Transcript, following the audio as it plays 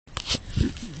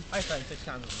I find 6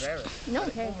 cans of Bavaria. No,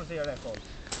 okay. Over there, that full.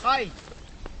 Hi!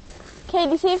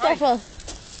 Katie, see if they're full.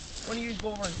 When you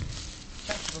go over and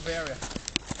check the Bavaria.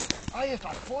 I have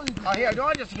got full. Oh, here,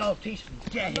 don't just go teach me.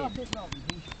 Get him. Not this long,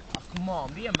 t-shirt. Oh, come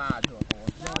on, be a mad to a boy.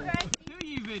 No. Do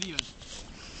you videos?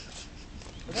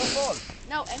 They're not full.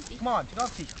 No, empty. Come on, take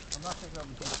off the t-shirt. I'm not taking off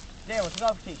the t-shirt. There, take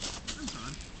off the t-shirt.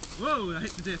 Whoa, I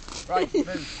hit the dip. Right,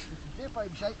 move. The dip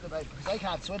I'm shaking about because I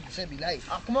can't swim to save me life.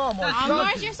 Oh, come on, Marge. Oh,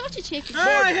 Marge, you're such a chicken.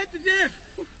 Oh, I hit the dip.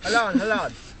 Hold on.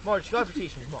 Marge, take off the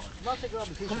t-shirt, come on. I'm not taking off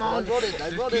the t-shirt. Come on. I'm running,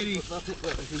 but not taking off the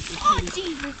t-shirt. Oh,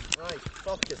 Jesus. Right,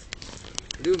 focus.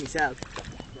 I do it myself.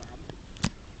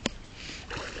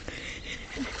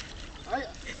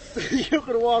 You're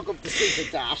going to walk up the street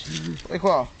like that. Like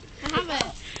what? I have it.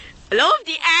 I love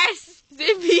the arse,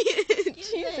 Zippy.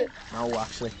 Jesus. No,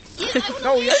 actually.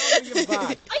 No, you're not going to give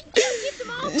back. I do give them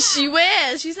all. She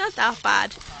will. She's not that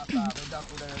bad. Well,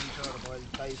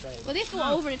 this go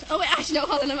over it. Oh, wait, actually, no,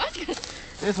 hold on, I'm asking.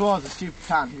 This was a stupid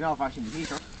can. You know, actually, the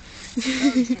t-shirt.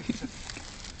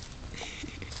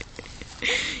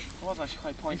 It was actually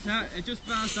quite pointless. It just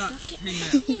passed that thing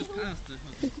there. Just passed it.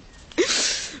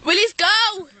 Willies,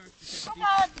 go! Come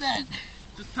on then!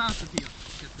 Just pass the peel.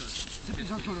 Get good. He's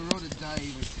not going to run and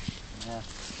dive. Yeah.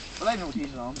 Well, I know what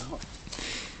t-shirt on.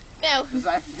 No. Just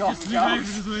left the coffee Move out of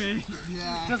jokes. his way.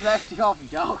 Yeah. Just left the coffee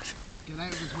jokes. Get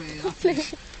out of his way. That's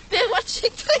Bill, what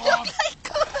chick do I look like?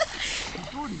 He's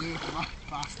going to do it, come on,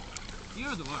 bastard.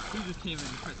 You're the worst. You just came in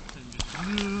and pressed the thing.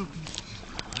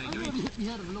 I already hit me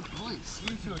head of enough twice.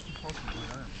 You two are too close to me,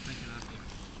 Thank you, Nancy.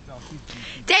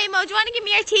 Damo, do you want to give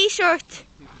me your t-shirt?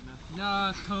 No,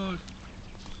 it's cold.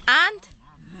 And?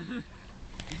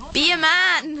 Be a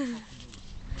man.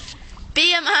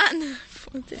 Be a man.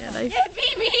 Yeah,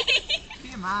 be me.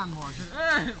 Be a man, Marge.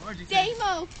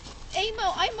 Damo,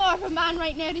 I'm more of a man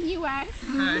right now than you are.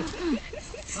 I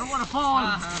don't want to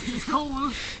fall. He's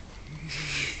cold.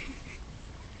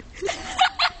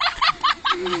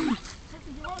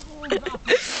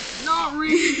 Not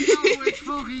really. No, it's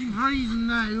fucking freezing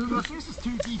now. But this is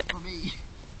too deep for me.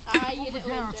 Ah, you Over little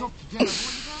there, it's up to Jenna. When you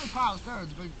go past there,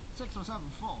 it's about 6 or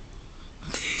 7 full.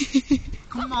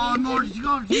 Come on, Marge. You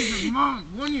got to t-shirt. Come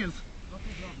on, one year.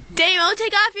 Damo,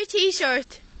 take off your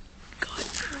t-shirt.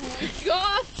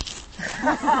 God.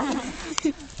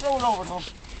 Throw it over, Tom.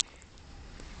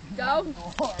 Go.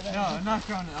 No, I'm not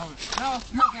throwing it over. No,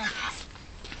 okay.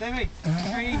 Davey,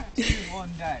 3, 2, 1,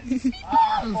 down.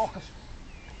 Fuck it.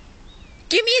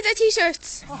 Give me the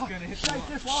t-shirts. Gonna hit the wall.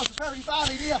 This was a very bad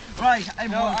idea. Right,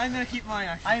 I'm going to keep mine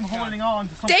actually. I'm holding on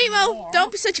to something Damo, warm.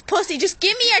 don't be such a pussy. Just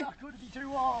give me your... It's not going to be too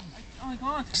warm. Oh my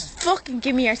god. Just fucking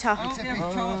give me your top. I don't give a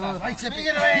throw that. Right, Zippy.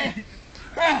 Get away.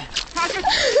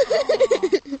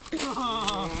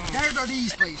 Down on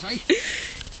these, please, right?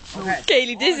 Okay.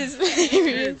 Kaylee, this is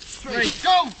hilarious. Right,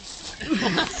 go.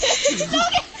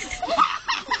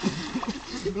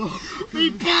 Me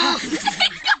bastard!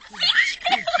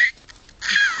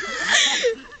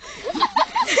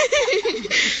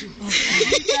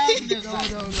 No,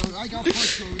 I got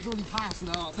pushed, so it's only passing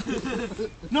on.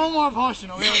 No more pushing.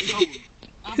 We already go.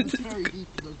 It's very deep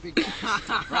in those big guys.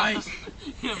 Right.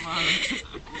 Yeah, man.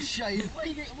 Shite. Where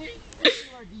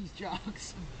are these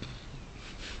jocks?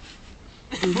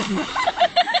 Did you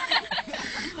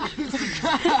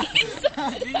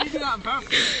do that on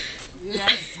purpose?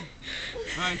 Yes.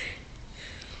 Right.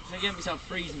 I'm gonna get myself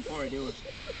freezing before I do it.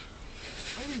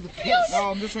 I need the piss.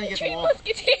 No, I'm just trying to get the Three wall.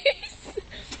 musketeers.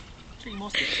 3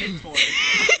 musketeers for it.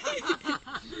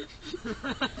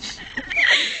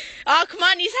 Oh, come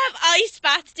on, you have ice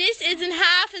baths. This isn't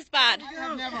half as bad.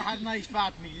 I've never had an ice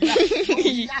bath in my life.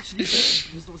 He actually did,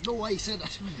 because there was no ice in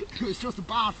it. It was just a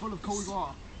bath full of cold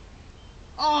water.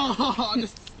 Oh, I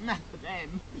just smacked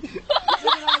them.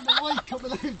 Look at all the white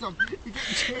coming out of them. He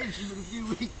didn't change them in a few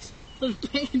weeks. There's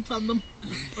paint on them.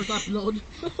 Or that blood.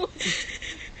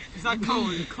 Is that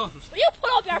cold and cut? Will you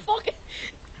pull up your fucking...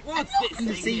 What's this In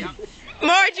the thing sea. here?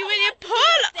 Margie, will you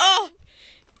pull up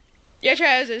your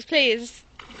trousers, please?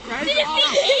 Did you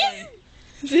see him?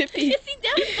 Zippy. Did you see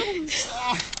them?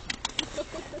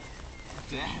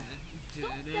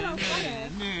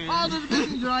 Oh, there's a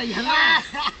bit dry.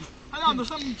 Hang on, there's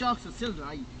some jokes that's still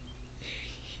dry.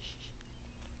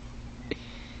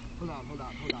 Hold on.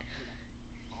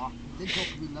 Oh, they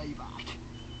took me lie back.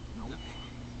 No.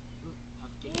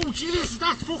 Oh, Jesus,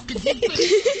 that's fucking deep.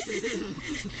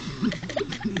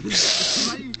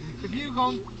 If you go,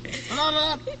 hold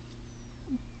on.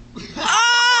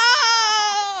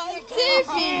 Oh,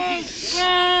 Zippy.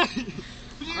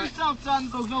 If you stop trying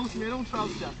to go close to me, I don't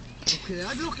trust you. Okay,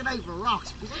 I'm looking out for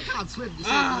rocks because I can't swim this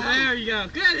Ah, there you go.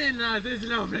 Get in, lad. This is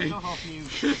lovely. Shut off you.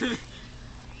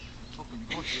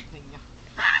 Unfortunate thing, yeah.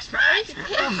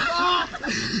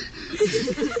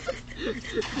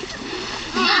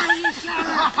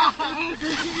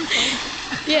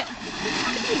 Yeah.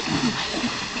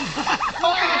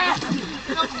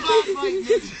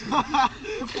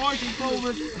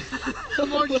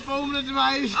 Morgie foaming at the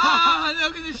mouth. Ah,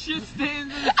 look at the shit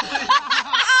stains in the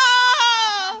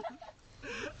Oh!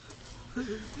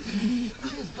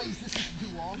 Cheers, base, this is too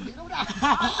warm, you know that? It's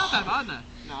not that bad now.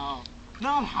 No.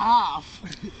 Not half.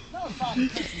 Not as bad as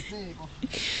Christmas Day, but...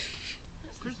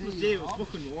 Christmas Day was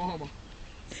fucking warmer.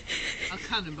 I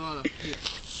can't embother.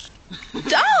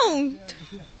 Don't!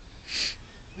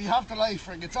 We have the life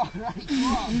ring, it's alright, come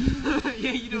on.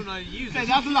 Yeah, you don't know how to use it.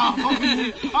 That's a lot of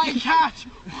fucking... I catch!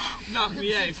 Knock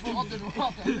me out. Under the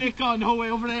water. Nick gone all the way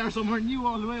over there somewhere and you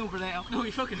all the way over there. No,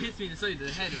 he fucking hits me in the side of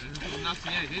the head and knocks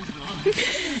me out into the water.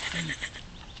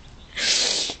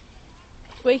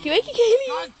 Wakey, wakey,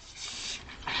 Kaylee.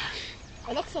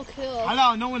 I look so cool.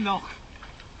 Hello, no one look.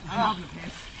 I'm having a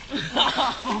piss.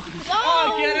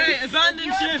 Oh, get out!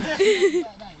 Abandon ship!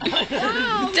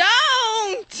 No.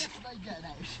 Don't!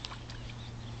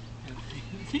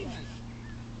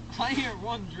 I hear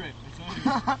one drip.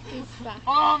 He's back.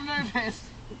 Oh, I'm nervous.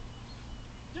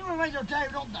 You were when you're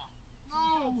down under.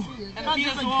 No. And Not feels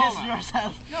just been warmer. pissing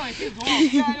yourself. No, I feel the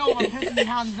Yeah, I know, but I'm pissing my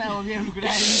hands now. I'll be able to go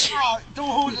down. Oh, don't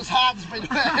hold his hands, by the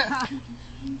way.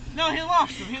 No, he'll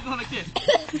wash them. He'll go like this.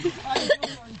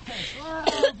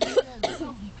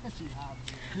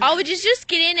 Oh, would you just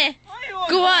get in it?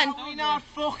 Go on. We're not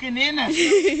fucking in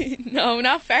it. No,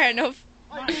 not fair enough.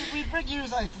 We'll bring you out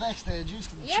the next stage. You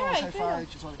can Yeah, show us right, how far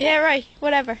out you want to go. Yeah, right.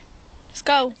 Whatever. Let's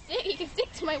go. You can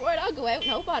stick to my word. I'll go out.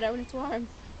 No bother when it's warm.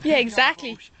 Yeah,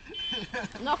 exactly.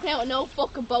 I'm not going out with no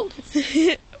fucking boat. With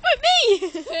me.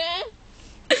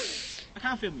 I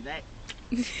can't feel me leg.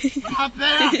 Up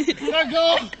there. There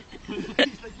go. He's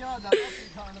like, yeah, no, that's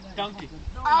the kind of Donkey.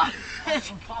 No, Ah, that's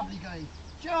a family guy.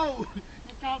 Joe,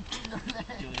 you can't feel your leg.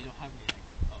 You don't have any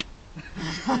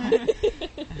legs.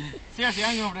 Seriously,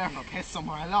 I'm going over there for a piss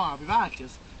somewhere. Hello, I'll be back.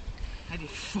 Just how do you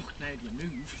fuck now do you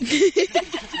move?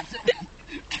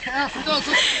 Careful, does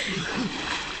it?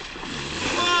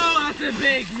 Oh, that's a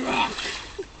big rock.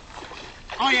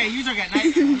 Oh yeah, you are getting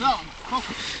out. Hello. Fuck.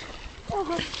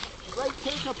 Right,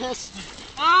 take your piss.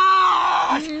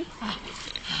 Ah!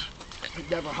 I'd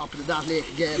never happen to that lake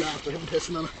again after him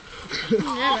pissing on it.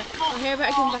 Never. I'll hear about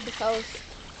it coming back to coast.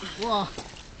 What?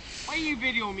 Why are you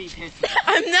videoing me pissing?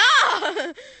 I'm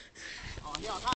not. Oh, yeah,